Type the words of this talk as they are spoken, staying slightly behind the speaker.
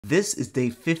This is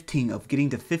day 15 of getting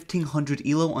to 1500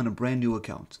 ELO on a brand new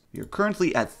account. You're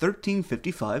currently at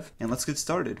 1355, and let's get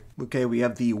started. Okay, we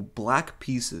have the black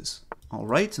pieces.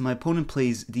 Alright, so my opponent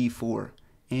plays d4,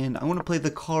 and I want to play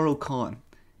the Caro Kann.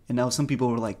 And now some people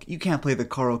were like, you can't play the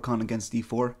Caro Kann against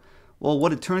d4. Well,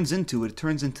 what it turns into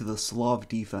the Slav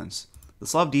defense. The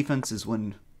Slav defense is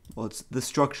when, well, it's the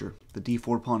structure. The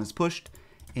d4 pawn is pushed,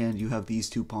 and you have these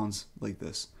two pawns like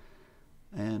this.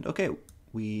 And okay,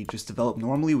 we just develop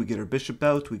normally, we get our bishop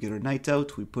out, we get our knight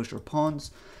out, we push our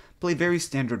pawns, play very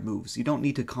standard moves. You don't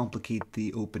need to complicate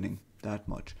the opening that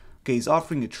much. Okay, he's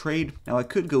offering a trade. Now I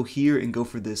could go here and go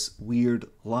for this weird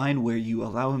line where you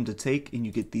allow him to take and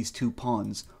you get these two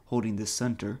pawns holding this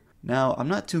center. Now I'm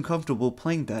not too comfortable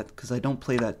playing that because I don't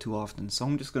play that too often, so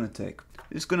I'm just going to take. I'm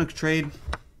just going to trade,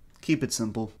 keep it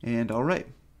simple, and alright.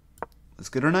 Let's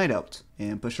get our knight out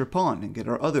and push our pawn and get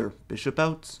our other bishop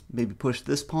out. Maybe push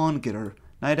this pawn, get our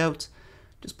knight out.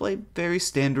 Just play very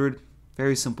standard,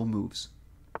 very simple moves.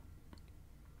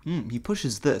 He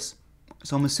pushes this.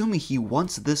 So I'm assuming he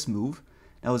wants this move.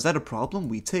 Now is that a problem?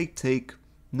 We take.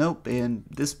 Nope, and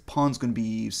this pawn's going to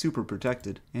be super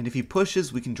protected. And if he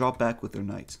pushes, we can drop back with our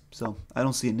knight. So I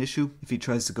don't see an issue if he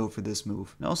tries to go for this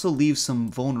move. It also leaves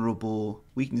some vulnerable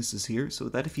weaknesses here, so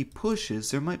that if he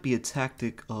pushes, there might be a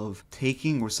tactic of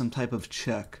taking or some type of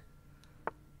check.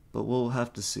 But we'll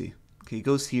have to see. Okay, he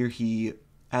goes here, he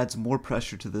adds more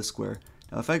pressure to this square.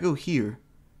 Now if I go here,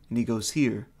 and he goes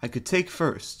here, I could take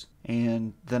first.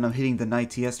 And then I'm hitting the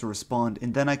knight, he has to respond,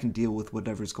 and then I can deal with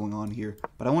whatever's going on here.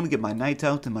 But I want to get my knight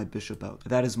out and my bishop out.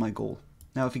 That is my goal.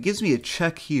 Now if he gives me a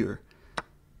check here,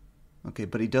 okay,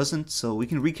 but he doesn't, so we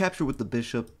can recapture with the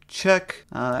bishop. Check.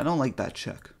 I don't like that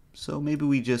check. So maybe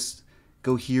we just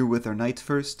go here with our knight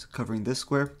first, covering this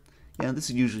square. Yeah,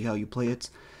 this is usually how you play it.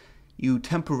 You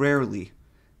temporarily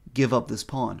give up this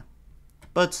pawn.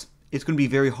 But it's going to be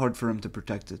very hard for him to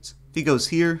protect it. If he goes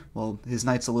here, well, his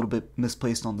knight's a little bit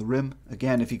misplaced on the rim.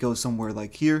 Again, if he goes somewhere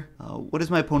like here, what is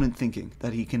my opponent thinking?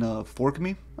 That he can fork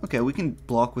me? Okay, we can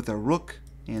block with our rook,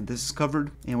 and this is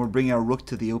covered. And we're bringing our rook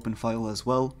to the open file as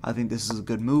well. I think this is a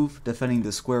good move, defending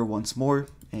the square once more,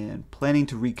 and planning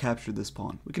to recapture this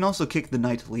pawn. We can also kick the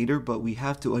knight later, but we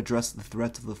have to address the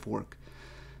threat of the fork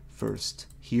first,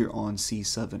 here on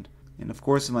c7. And of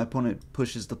course, if my opponent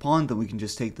pushes the pawn, then we can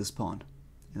just take this pawn.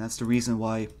 And that's the reason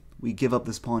why we give up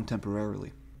this pawn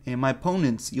temporarily. And my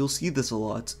opponents, you'll see this a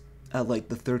lot at like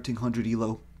the 1300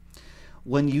 ELO.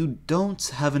 When you don't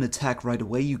have an attack right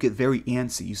away, you get very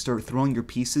antsy. You start throwing your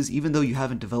pieces even though you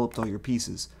haven't developed all your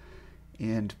pieces.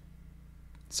 And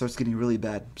it starts getting really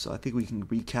bad. So I think we can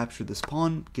recapture this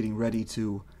pawn, getting ready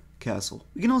to castle.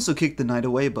 We can also kick the knight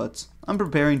away, but I'm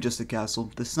preparing just a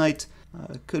castle. This knight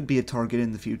could be a target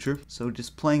in the future, so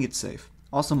just playing it safe.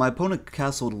 Also, my opponent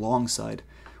castled longside,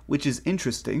 which is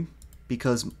interesting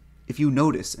because if you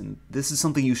notice, and this is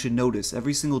something you should notice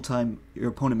every single time your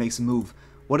opponent makes a move,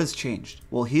 what has changed?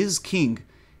 Well, his king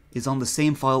is on the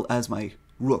same file as my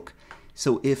rook.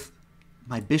 So if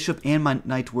my bishop and my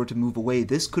knight were to move away,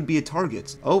 this could be a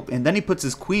target. Oh, and then he puts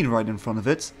his queen right in front of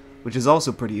it, which is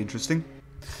also pretty interesting.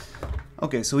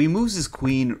 Okay, so he moves his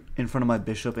queen in front of my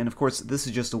bishop, and of course this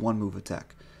is just a one-move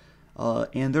attack.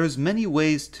 And there's many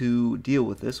ways to deal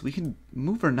with this. We can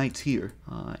move our knights here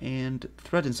and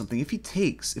threaten something. If he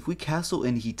takes, if we castle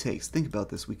and he takes, think about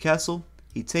this. We castle,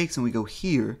 he takes, and we go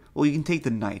here. Well, you can take the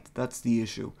knight. That's the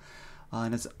issue.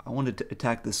 And I wanted to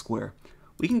attack this square.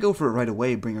 We can go for it right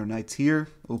away, bring our knights here,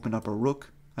 open up our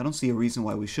rook. I don't see a reason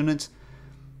why we shouldn't.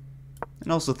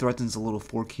 And also threatens a little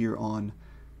fork here on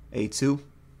a2.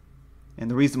 And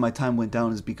the reason my time went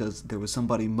down is because there was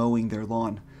somebody mowing their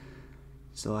lawn.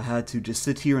 So I had to just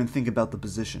sit here and think about the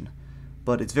position.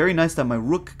 But it's very nice that my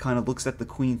rook kind of looks at the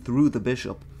queen through the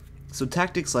bishop. So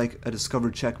tactics like a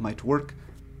discovered check might work,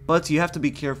 but you have to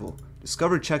be careful.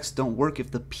 Discovered checks don't work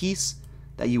if the piece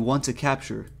that you want to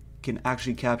capture can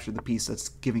actually capture the piece that's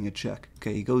giving a check.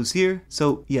 Okay, he goes here.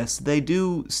 So yes, they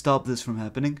do stop this from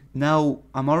happening. Now,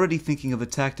 I'm already thinking of a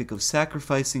tactic of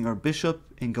sacrificing our bishop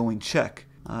and going check.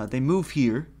 They move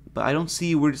here, but I don't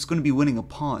see we're just going to be winning a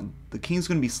pawn. The king's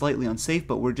going to be slightly unsafe,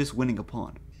 but we're just winning a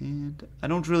pawn. And I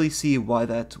don't really see why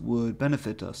that would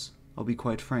benefit us, I'll be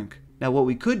quite frank. Now what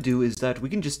we could do is that we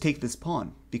can just take this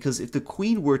pawn, because if the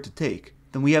queen were to take,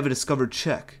 then we have a discovered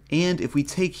check. And if we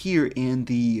take here and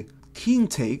the king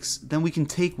takes, then we can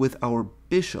take with our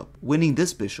bishop, winning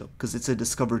this bishop, because it's a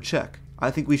discovered check.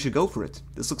 I think we should go for it.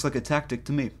 This looks like a tactic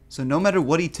to me. So no matter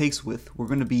what he takes with, we're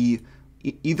going to be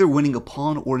either winning a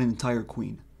pawn or an entire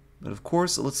queen. But of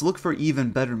course, let's look for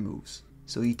even better moves.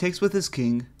 So he takes with his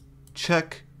king,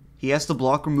 check, he has to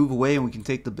block or move away and we can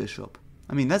take the bishop.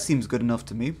 I mean, that seems good enough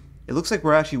to me. It looks like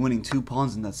we're actually winning 2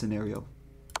 pawns in that scenario.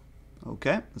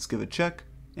 Okay, let's give it a check.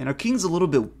 And our king's a little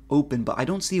bit open, but I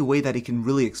don't see a way that he can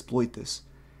really exploit this.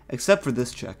 Except for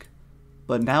this check.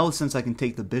 But now, since I can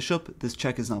take the bishop, this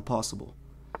check is not possible.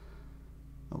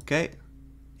 Okay,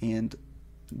 and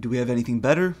do we have anything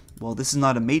better? Well, this is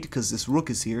not a mate because this rook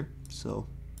is here, so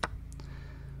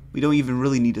we don't even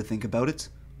really need to think about it.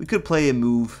 We could play a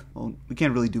move. Well, we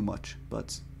can't really do much,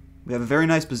 but we have a very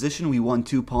nice position. We won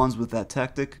 2 pawns with that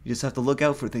tactic. You just have to look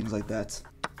out for things like that.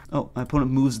 Oh, my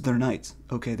opponent moves their knight.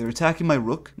 Okay, they're attacking my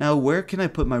rook. Now, where can I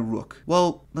put my rook?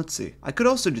 Well, let's see. I could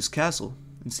also just castle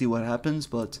and see what happens,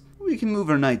 but we can move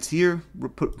our knights here,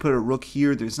 put a rook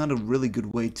here. There's not a really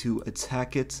good way to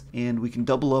attack it, and we can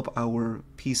double up our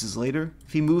pieces later.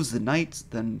 If he moves the knight,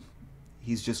 then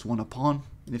he's just won a pawn.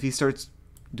 And if he starts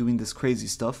doing this crazy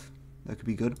stuff, that could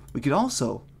be good. We could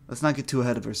also, let's not get too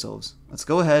ahead of ourselves. Let's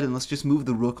go ahead and let's just move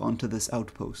the rook onto this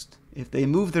outpost. If they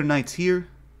move their knights here,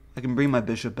 I can bring my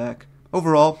bishop back.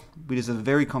 Overall, we just have a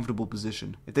very comfortable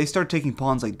position. If they start taking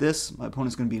pawns like this, my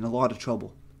opponent's going to be in a lot of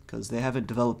trouble, because they haven't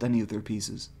developed any of their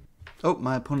pieces. Oh,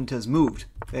 my opponent has moved.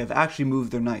 They have actually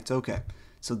moved their knights. Okay,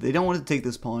 so they don't want to take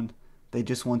this pawn. They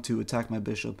just want to attack my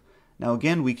bishop. Now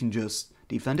again, we can just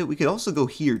defend it. We could also go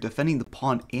here, defending the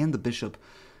pawn and the bishop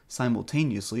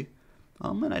simultaneously.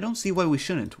 And I don't see why we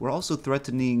shouldn't. We're also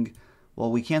threatening,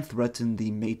 well, we can't threaten the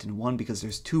mate in 1 because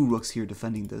there's 2 rooks here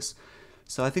defending this.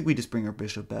 So I think we just bring our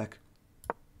bishop back.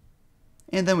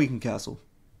 And then we can castle.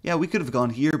 Yeah, we could have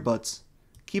gone here, but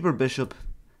keep our bishop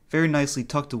very nicely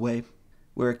tucked away,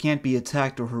 where it can't be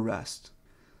attacked or harassed.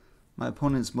 My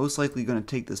opponent is most likely going to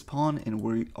take this pawn, and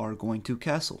we are going to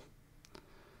castle.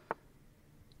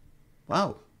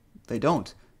 Wow, they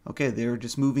don't. Okay, they're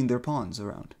just moving their pawns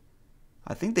around.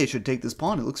 I think they should take this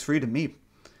pawn. It looks free to me.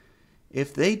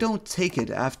 If they don't take it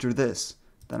after this,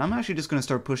 then I'm actually just going to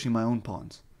start pushing my own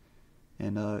pawns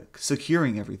and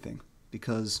securing everything,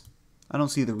 because I don't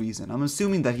see the reason. I'm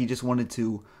assuming that he just wanted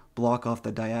to block off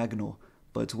the diagonal,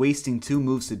 but wasting 2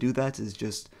 moves to do that is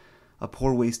just a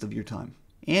poor waste of your time.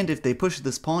 And if they push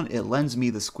this pawn, it lends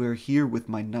me the square here with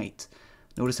my knight.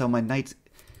 Notice how my knight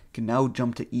can now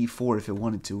jump to e4 if it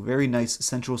wanted to. Very nice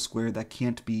central square that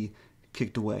can't be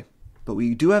kicked away. But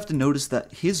we do have to notice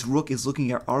that his rook is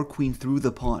looking at our queen through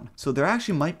the pawn. So there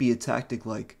actually might be a tactic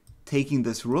like taking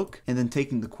this rook and then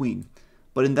taking the queen.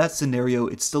 But in that scenario,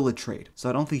 it's still a trade. So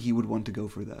I don't think he would want to go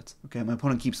for that. Okay, my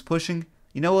opponent keeps pushing.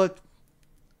 You know what?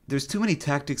 There's too many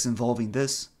tactics involving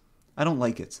this. I don't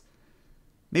like it.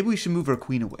 Maybe we should move our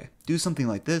queen away. Do something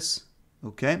like this.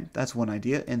 Okay, that's one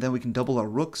idea. And then we can double our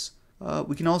rooks.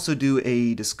 We can also do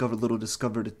a little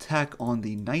discovered attack on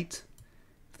the knight.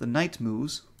 If the knight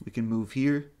moves, we can move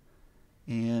here.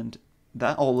 And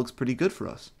that all looks pretty good for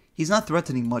us. He's not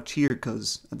threatening much here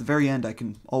because at the very end I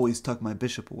can always tuck my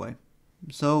bishop away.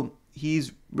 So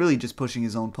he's really just pushing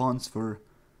his own pawns for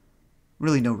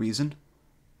really no reason.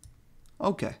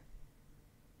 Okay.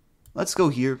 Let's go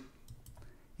here.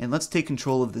 And let's take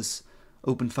control of this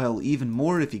open file even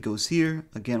more if he goes here.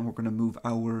 Again, we're going to move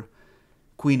our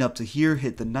queen up to here,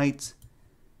 hit the knight,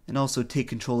 and also take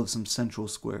control of some central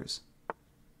squares.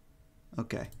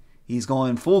 Okay. He's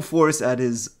going full force at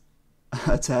his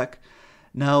attack.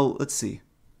 Now, let's see.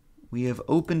 We have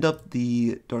opened up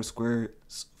the dark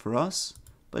squares for us,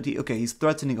 but he's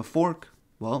threatening a fork.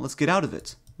 Well, let's get out of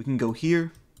it. We can go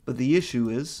here, but the issue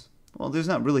is, well, there's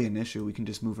not really an issue. We can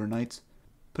just move our knights.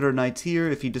 Put our knights here.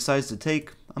 If he decides to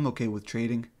take, I'm okay with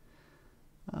trading.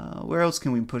 Where else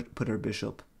can we put our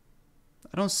bishop?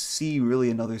 I don't see really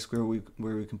another square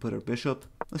where we can put our bishop.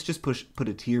 Let's just put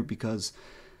it here because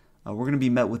we're going to be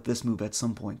met with this move at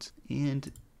some point.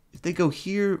 And if they go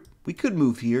here, we could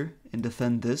move here and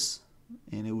defend this,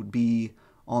 and it would be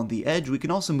on the edge. We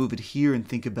can also move it here and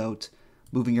think about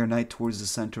moving our knight towards the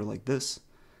center like this.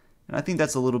 And I think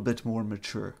that's a little bit more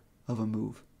mature of a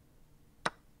move.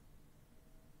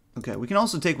 Okay, we can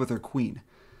also take with our queen.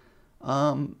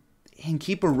 And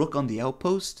keep a rook on the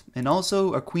outpost. And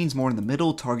also, our queen's more in the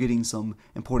middle, targeting some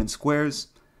important squares.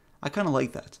 I kind of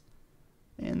like that.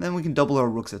 And then we can double our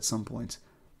rooks at some point.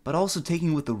 But also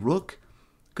taking with the rook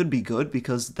could be good,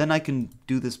 because then I can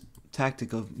do this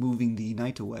tactic of moving the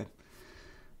knight away.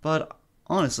 But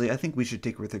honestly, I think we should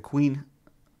take with the queen.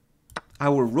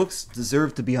 Our rooks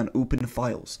deserve to be on open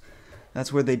files.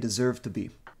 That's where they deserve to be.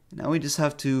 Now we just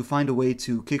have to find a way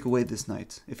to kick away this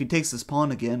knight. If he takes this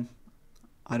pawn again,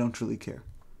 I don't really care.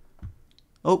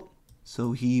 Oh,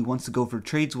 so he wants to go for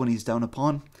trades when he's down a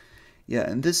pawn. Yeah,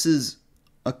 and this is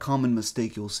a common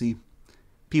mistake you'll see.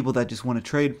 People that just want to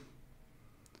trade,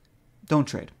 don't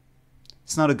trade.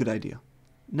 It's not a good idea.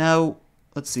 Now,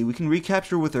 let's see, we can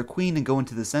recapture with our queen and go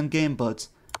into this endgame, but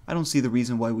I don't see the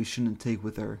reason why we shouldn't take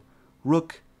with our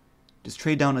rook. Just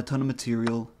trade down a ton of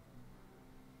material.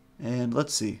 And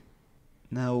let's see.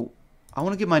 Now, I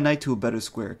want to get my knight to a better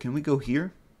square. Can we go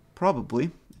here?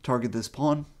 Probably. Target this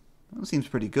pawn. That seems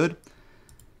pretty good.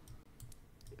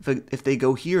 If they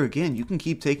go here again, you can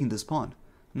keep taking this pawn.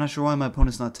 I'm not sure why my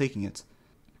opponent's not taking it.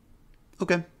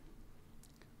 Okay.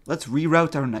 Let's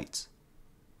reroute our knights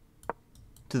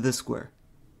to this square.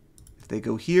 If they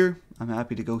go here, I'm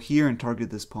happy to go here and target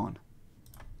this pawn.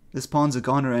 This pawn's a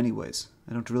goner anyways.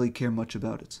 I don't really care much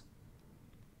about it.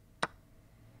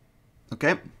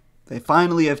 Okay. They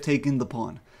finally have taken the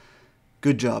pawn.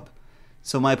 Good job.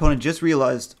 So my opponent just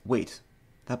realized, wait,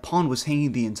 that pawn was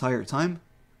hanging the entire time?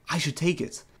 I should take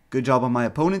it. Good job on my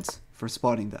opponent for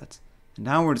spotting that. And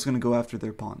now we're just going to go after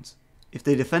their pawns. If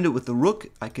they defend it with the rook,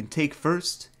 I can take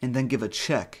first and then give a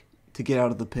check to get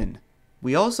out of the pin.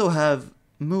 We also have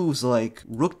moves like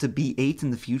rook to b8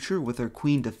 in the future with our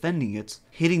queen defending it,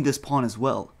 hitting this pawn as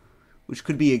well, which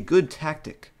could be a good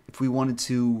tactic if we wanted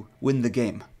to win the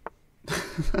game.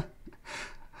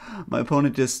 My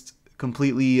opponent just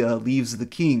completely leaves the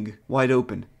king wide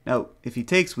open. Now, if he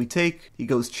takes, we take. He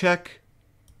goes check.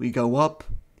 We go up.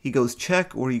 He goes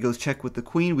check, or he goes check with the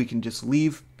queen. We can just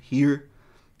leave here.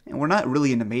 And we're not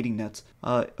really in a mating net.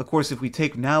 Of course, if we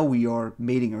take now, we are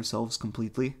mating ourselves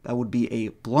completely. That would be a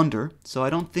blunder. So I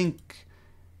don't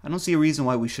see a reason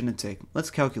why we shouldn't take. Let's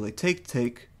calculate. Take,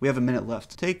 take. We have a minute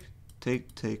left. Take,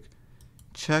 take, take.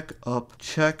 Check up,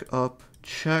 check up,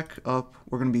 check up.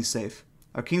 We're going to be safe.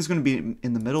 Our king's going to be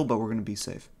in the middle, but we're going to be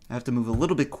safe. I have to move a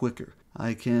little bit quicker.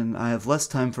 I have less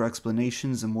time for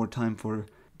explanations and more time for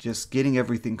just getting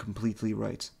everything completely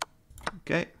right.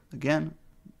 Okay, again.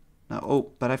 Now,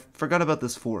 oh, but I forgot about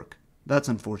this fork. That's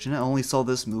unfortunate. I only saw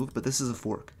this move, but this is a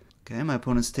fork. Okay, my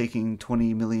opponent's taking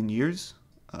 20 million years.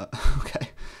 Okay.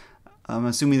 I'm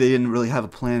assuming they didn't really have a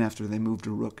plan after they moved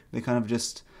a rook. They kind of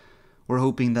just were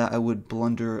hoping that I would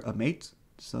blunder a mate.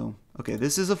 So, okay,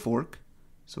 this is a fork.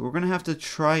 So we're going to have to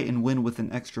try and win with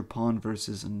an extra pawn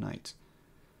versus a knight.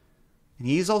 And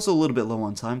he's also a little bit low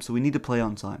on time, so we need to play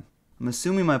on time. I'm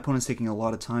assuming my opponent's taking a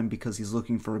lot of time because he's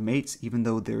looking for a mate, even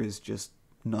though there is just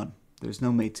none. There's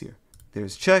no mates here.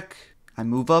 There's check. I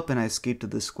move up and I escape to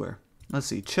this square. Let's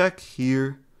see. Check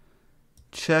here.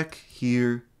 Check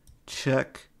here.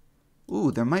 Check.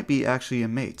 Ooh, there might be actually a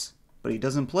mate, but he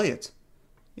doesn't play it.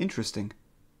 Interesting.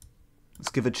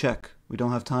 Let's give a check. We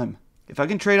don't have time. If I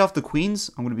can trade off the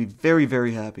queens, I'm going to be very,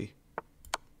 very happy.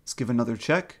 Let's give another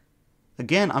check.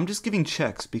 Again, I'm just giving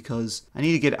checks because I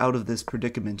need to get out of this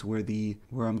predicament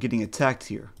where I'm getting attacked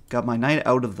here. Got my knight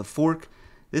out of the fork.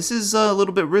 This is a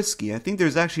little bit risky. I think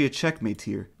there's actually a checkmate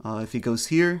here. If he goes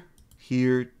here,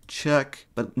 here, check.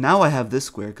 But now I have this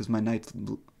square because my knight's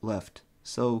left.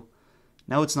 So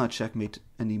now it's not checkmate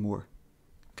anymore.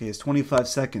 Okay, it's 25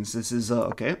 seconds. This is,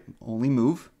 okay, only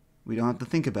move. We don't have to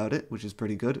think about it, which is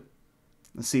pretty good.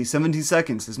 Let's see, 17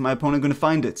 seconds. Is my opponent going to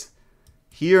find it?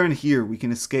 Here and here, we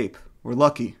can escape. We're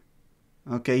lucky.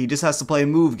 Okay, he just has to play a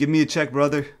move. Give me a check,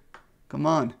 brother. Come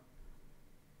on.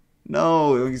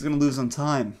 No, he's going to lose on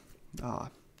time. Ah,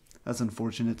 that's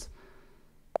unfortunate.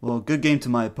 Well, good game to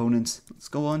my opponents. Let's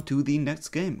go on to the next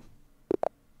game.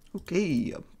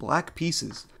 Okay, black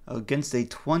pieces against a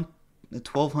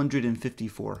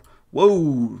 1254.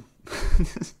 Whoa!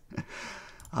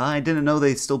 I didn't know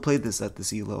they still played this at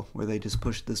this ELO, where they just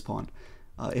pushed this pawn.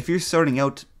 If you're starting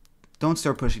out, don't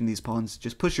start pushing these pawns.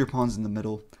 Just push your pawns in the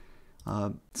middle.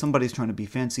 Somebody's trying to be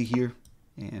fancy here.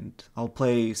 And I'll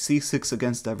play c6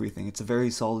 against everything. It's a very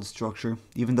solid structure,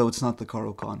 even though it's not the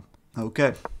Caro-Kann.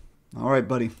 Okay. Alright,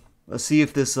 buddy. Let's see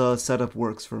if this setup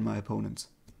works for my opponents.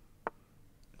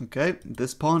 Okay,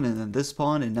 this pawn and then this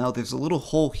pawn, and now there's a little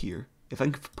hole here. If I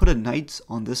could put a knight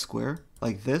on this square,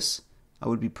 like this, I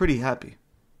would be pretty happy.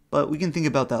 But we can think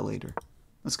about that later.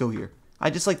 Let's go here. I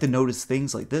just like to notice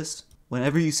things like this.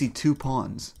 Whenever you see two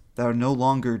pawns that are no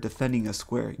longer defending a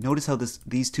square, notice how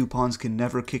these two pawns can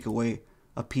never kick away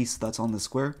a piece that's on the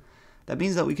square. That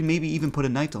means that we can maybe even put a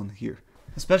knight on here.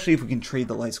 Especially if we can trade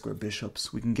the light square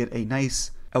bishops. We can get a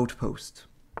nice outpost.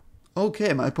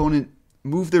 Okay, my opponent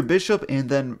moved their bishop and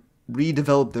then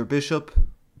redeveloped their bishop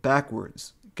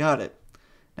backwards. Got it.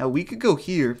 Now we could go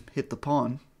here, hit the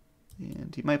pawn,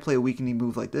 and he might play a weakening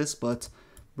move like this, but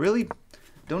really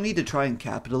don't need to try and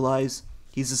capitalize.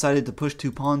 He's decided to push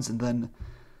two pawns and then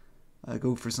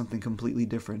go for something completely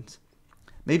different.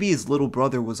 Maybe his little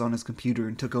brother was on his computer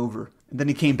and took over. And then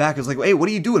he came back and was like, hey, what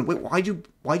are you doing? Wait,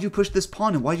 why'd you push this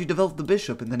pawn and why'd you develop the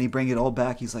bishop? And then he bring it all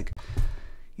back. He's like,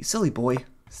 you silly boy.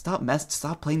 Stop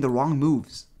playing the wrong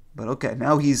moves. But okay,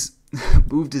 now he's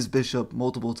moved his bishop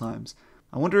multiple times.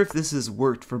 I wonder if this has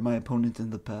worked for my opponent in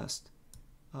the past.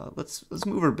 Let's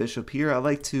move our bishop here. I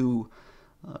like to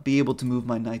be able to move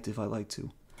my knight if I like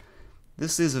to.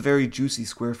 This is a very juicy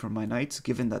square for my knight,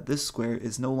 given that this square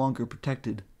is no longer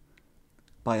protected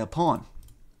by a pawn,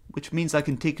 which means I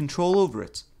can take control over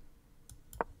it.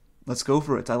 Let's go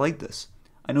for it. I like this.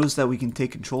 I noticed that we can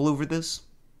take control over this.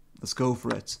 Let's go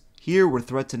for it. Here we're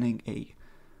threatening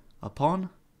a pawn.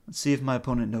 Let's see if my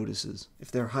opponent notices,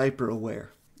 if they're hyper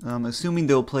aware. I'm assuming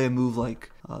they'll play a move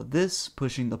like this,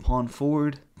 pushing the pawn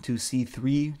forward to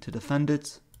c3 to defend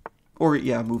it. Or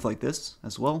yeah, a move like this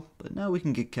as well. But now we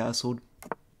can get castled.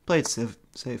 Play it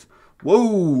safe.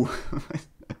 Whoa!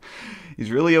 He's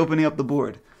really opening up the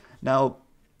board. Now,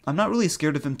 I'm not really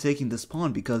scared of him taking this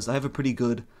pawn because I have a pretty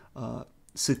good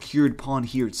secured pawn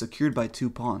here. It's secured by 2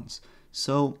 pawns.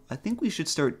 So I think we should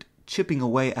start chipping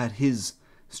away at his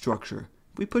structure.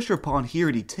 If we push our pawn here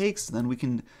and he takes, then we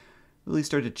can really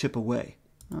start to chip away.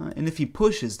 And if he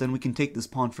pushes, then we can take this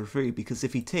pawn for free, because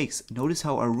if he takes, notice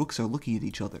how our rooks are looking at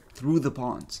each other through the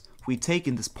pawns. If we take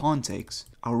and this pawn takes,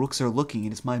 our rooks are looking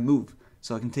and it's my move,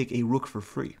 so I can take a rook for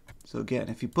free. So again,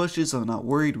 if he pushes, I'm not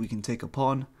worried, we can take a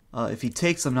pawn. If he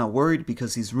takes, I'm not worried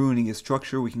because he's ruining his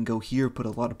structure. We can go here, put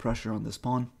a lot of pressure on this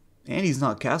pawn. And he's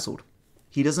not castled.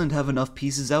 He doesn't have enough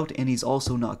pieces out, and he's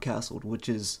also not castled, which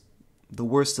is the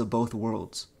worst of both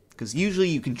worlds. Because usually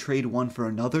you can trade one for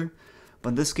another, but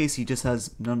in this case he just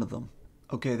has none of them.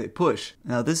 Okay, they push.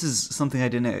 Now this is something I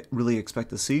didn't really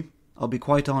expect to see. I'll be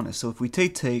quite honest. So if we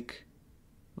take,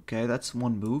 okay, that's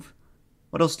one move.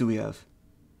 What else do we have?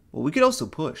 Well, we could also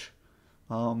push.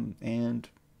 And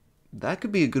that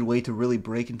could be a good way to really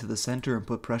break into the center and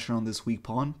put pressure on this weak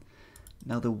pawn.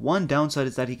 Now the one downside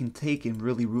is that he can take and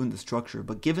really ruin the structure,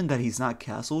 but given that he's not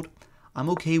castled, I'm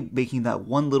okay making that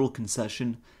one little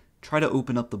concession, try to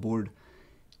open up the board,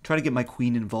 try to get my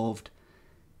queen involved,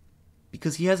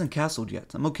 because he hasn't castled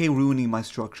yet. I'm okay ruining my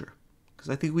structure, because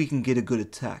I think we can get a good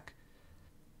attack.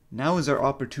 Now is our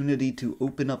opportunity to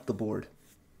open up the board.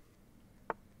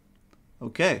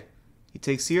 Okay, he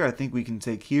takes here. I think we can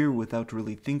take here without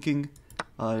really thinking.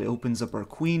 It opens up our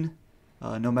queen,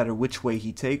 no matter which way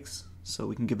he takes, so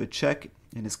we can give a check,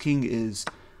 and his king is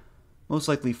most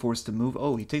likely forced to move.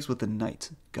 Oh, he takes with the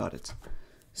knight. Got it.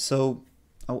 So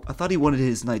I thought he wanted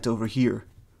his knight over here.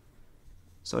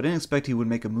 So I didn't expect he would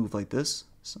make a move like this.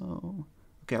 So,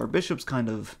 okay, our bishop's kind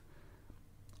of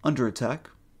under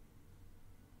attack.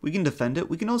 We can defend it.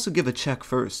 We can also give a check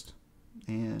first.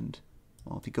 And,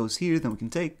 well, if he goes here, then we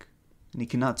can take. And he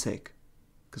cannot take,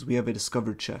 because we have a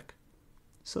discovered check.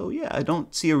 So, yeah, I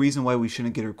don't see a reason why we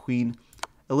shouldn't get our queen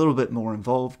a little bit more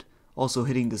involved. Also,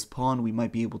 hitting this pawn, we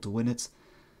might be able to win it.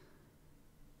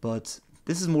 But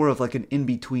this is more of like an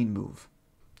in-between move.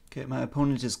 Okay, my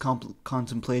opponent is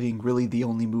contemplating really the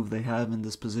only move they have in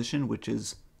this position, which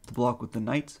is to block with the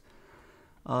knight.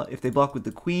 If they block with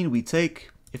the queen, we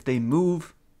take. If they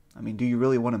move, I mean, do you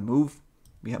really want to move?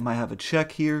 We might have a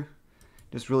check here.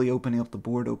 Just really opening up the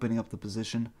board, opening up the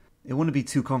position. It wouldn't be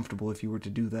too comfortable if you were to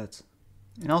do that.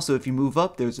 And also, if you move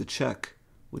up, there's a check,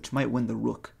 which might win the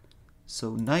rook.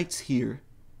 So knight here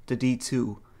to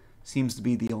d2 seems to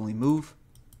be the only move.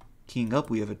 King up,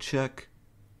 we have a check.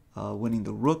 Winning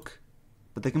the rook,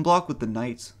 but they can block with the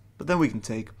knight, but then we can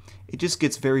take. It just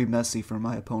gets very messy for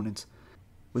my opponent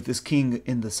with this king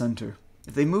in the center.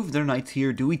 If they move their knight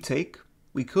here, do we take?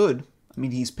 We could. I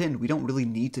mean, he's pinned. We don't really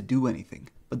need to do anything.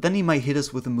 But then he might hit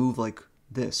us with a move like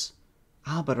this.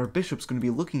 But our bishop's going to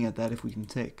be looking at that if we can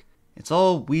take. It's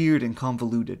all weird and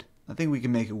convoluted. I think we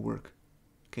can make it work.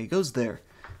 Okay, he goes there.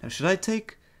 Now, should I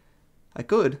take? I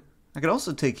could. I could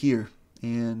also take here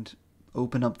and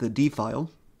open up the d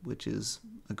file, which is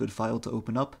a good file to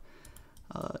open up.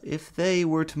 If they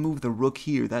were to move the rook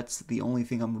here, that's the only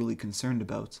thing I'm really concerned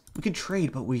about. We can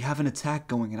trade, but we have an attack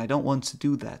going, and I don't want to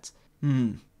do that.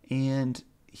 And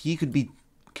he could be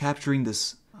capturing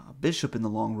this bishop in the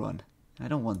long run. I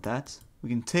don't want that. We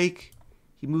can take.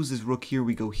 He moves his rook here,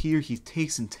 we go here. He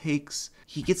takes and takes.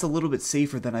 He gets a little bit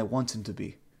safer than I want him to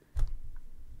be.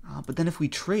 But then if we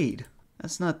trade,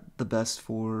 that's not the best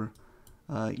for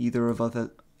either of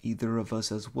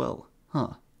us as well.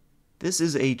 This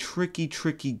is a tricky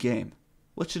game.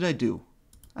 What should I do?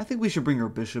 I think we should bring our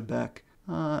bishop back.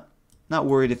 Not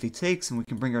worried if he takes, and we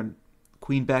can bring our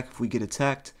queen back if we get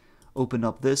attacked. Open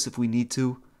up this if we need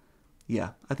to.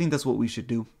 Yeah, I think that's what we should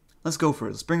do. Let's go for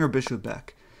it. Let's bring our bishop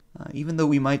back. Even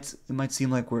though it might seem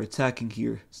like we're attacking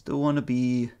here, still want to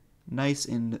be nice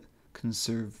and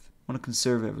conserve. Want to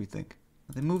conserve everything.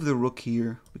 They move the rook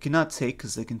here. We cannot take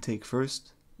because they can take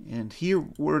first. And here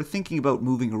we're thinking about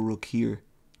moving a rook here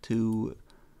to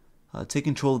take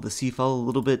control of the c file a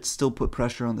little bit, still put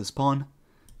pressure on this pawn.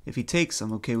 If he takes,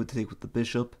 I'm okay with the take with the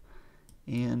bishop.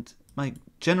 And my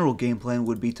general game plan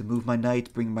would be to move my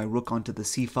knight, bring my rook onto the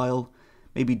c file,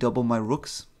 maybe double my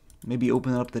rooks, maybe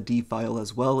open up the d file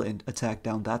as well and attack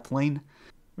down that lane.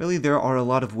 Really, there are a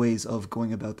lot of ways of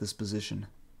going about this position.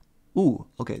 Ooh,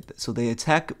 okay, so they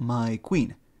attack my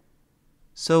queen.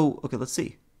 So, okay, let's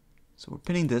see. So we're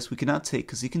pinning this. We cannot take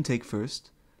because he can take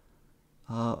first.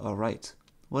 Alright.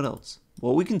 What else?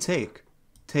 Well, we can take.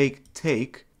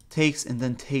 Takes, and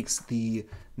then takes the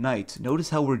knight.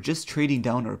 Notice how we're just trading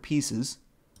down our pieces.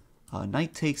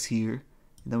 Knight takes here,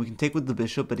 and then we can take with the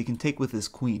bishop, but he can take with his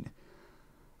queen.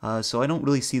 So I don't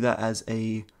really see that as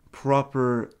a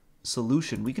proper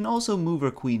solution. We can also move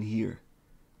our queen here.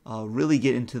 Really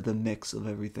get into the mix of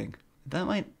everything. That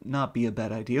might not be a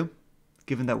bad idea,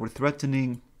 given that we're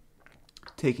threatening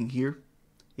taking here.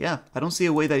 Yeah, I don't see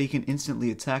a way that he can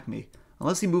instantly attack me,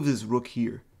 unless he moves his rook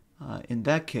here. In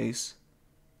that case,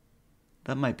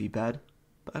 that might be bad,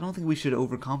 but I don't think we should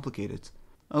overcomplicate it.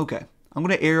 Okay, I'm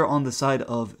going to err on the side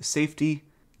of safety,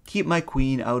 keep my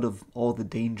queen out of all the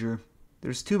danger.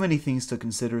 There's too many things to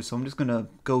consider, so I'm just going to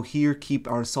go here, keep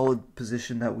our solid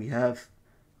position that we have.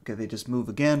 Okay, they just move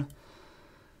again.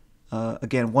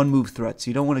 Again, one move threat, so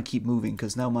you don't want to keep moving,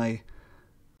 because now my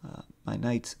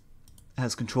knight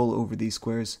has control over these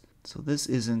squares. So this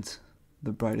isn't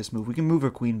the brightest move. We can move our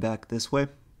queen back this way.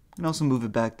 We can also move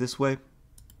it back this way.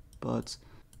 But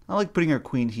I like putting our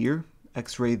queen here.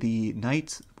 X-ray the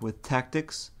knight with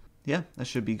tactics. Yeah, that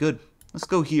should be good. Let's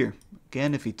go here.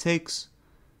 Again, if he takes,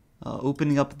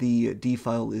 opening up the d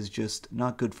file is just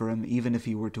not good for him, even if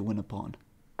he were to win a pawn.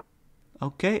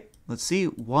 Okay, let's see.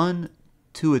 1,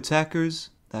 2 attackers.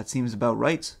 That seems about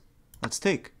right. Let's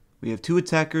take. We have 2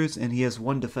 attackers and he has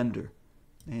 1 defender.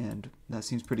 And that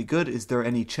seems pretty good. Is there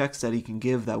any checks that he can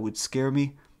give that would scare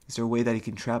me? Is there a way that he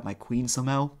can trap my queen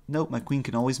somehow? Nope, my queen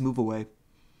can always move away.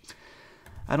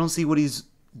 I don't see what he's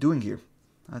doing here.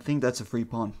 I think that's a free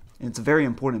pawn. And it's a very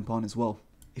important pawn as well.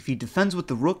 If he defends with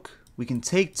the rook, we can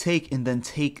take, and then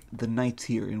take the knight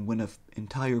here and win an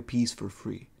entire piece for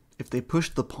free. If they push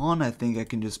the pawn, I think I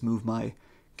can just move my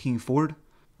king forward.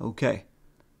 Okay.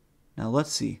 Now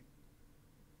let's see.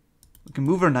 We can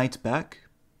move our knights back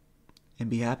and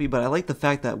be happy, but I like the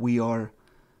fact that we are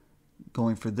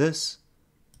going for this.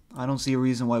 I don't see a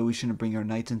reason why we shouldn't bring our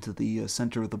knight into the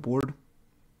center of the board.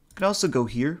 We could also go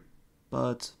here,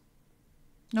 but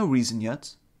no reason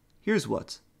yet. Here's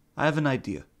what. I have an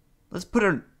idea. Let's put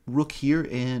our rook here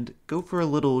and go for a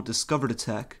little discovered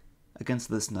attack against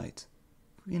this knight.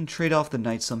 We can trade off the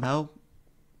knight somehow.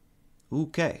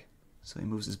 Okay. So he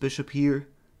moves his bishop here.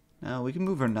 Now we can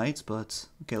move our knights, but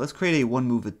okay, let's create a one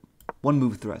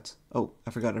move threat. Oh, I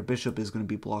forgot our bishop is going to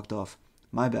be blocked off.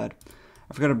 My bad.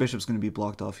 I forgot our bishop's going to be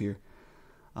blocked off here.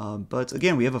 But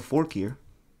again, we have a fork here.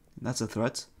 And that's a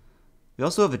threat. We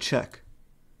also have a check,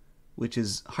 which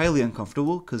is highly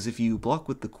uncomfortable because if you block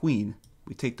with the queen,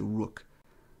 we take the rook.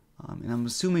 And I'm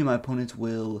assuming my opponent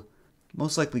will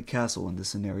most likely castle in this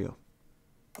scenario.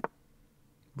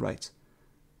 Right.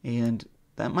 And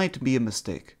that might be a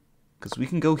mistake because we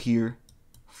can go here,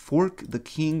 fork the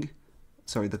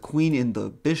queen in the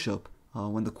bishop.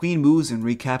 When the queen moves and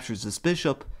recaptures this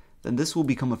bishop, then this will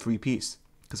become a free piece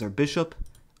because our bishop,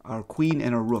 our queen,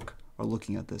 and our rook are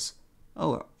looking at this.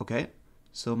 Oh, okay.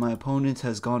 So my opponent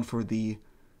has gone for the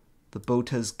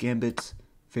Botez Gambit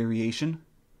variation.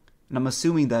 And I'm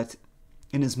assuming that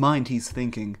in his mind he's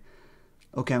thinking,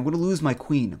 okay, I'm going to lose my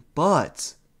queen,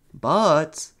 but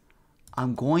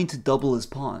I'm going to double his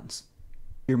pawns.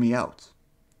 Hear me out.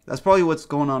 That's probably what's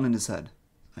going on in his head.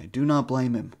 I do not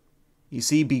blame him. You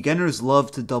see, beginners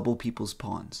love to double people's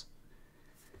pawns.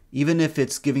 Even if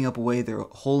it's giving up away their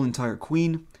whole entire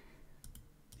queen,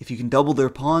 if you can double their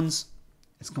pawns,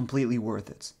 it's completely worth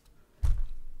it.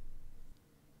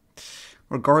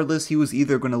 Regardless, he was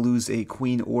either going to lose a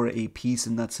queen or a piece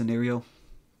in that scenario.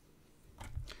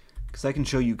 Because I can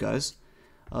show you guys.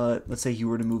 Let's say he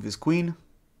were to move his queen.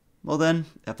 Well then,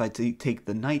 if I take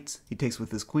the knight, he takes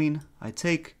with his queen. I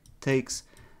takes.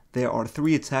 There are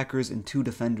 3 attackers and 2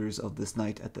 defenders of this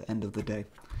knight at the end of the day.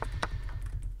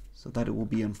 So that it will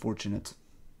be unfortunate.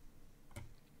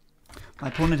 My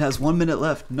opponent has 1 minute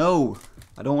left. No!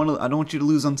 I don't want you to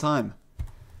lose on time.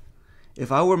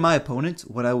 If I were my opponent,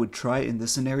 what I would try in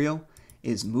this scenario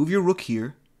is move your rook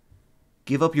here,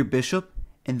 give up your bishop,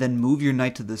 and then move your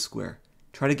knight to this square.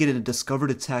 Try to get a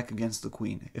discovered attack against the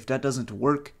queen. If that doesn't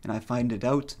work and I find it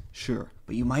out, sure.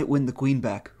 But you might win the queen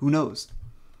back. Who knows?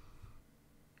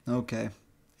 Okay.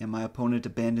 And my opponent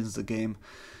abandons the game.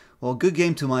 Well, good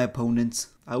game to my opponent.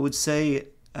 I would say,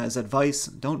 as advice,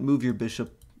 don't move your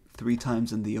bishop 3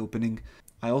 times in the opening.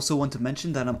 I also want to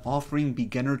mention that I'm offering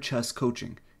beginner chess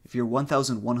coaching. If you're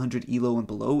 1100 ELO and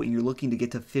below and you're looking to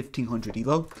get to 1500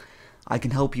 ELO, I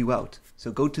can help you out.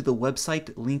 So go to the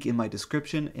website link in my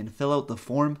description and fill out the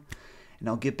form, and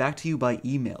I'll get back to you by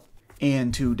email.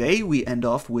 And today we end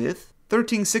off with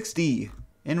 1360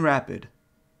 in Rapid.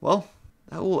 Well,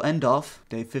 that will end off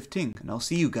day 15, and I'll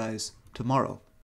see you guys tomorrow.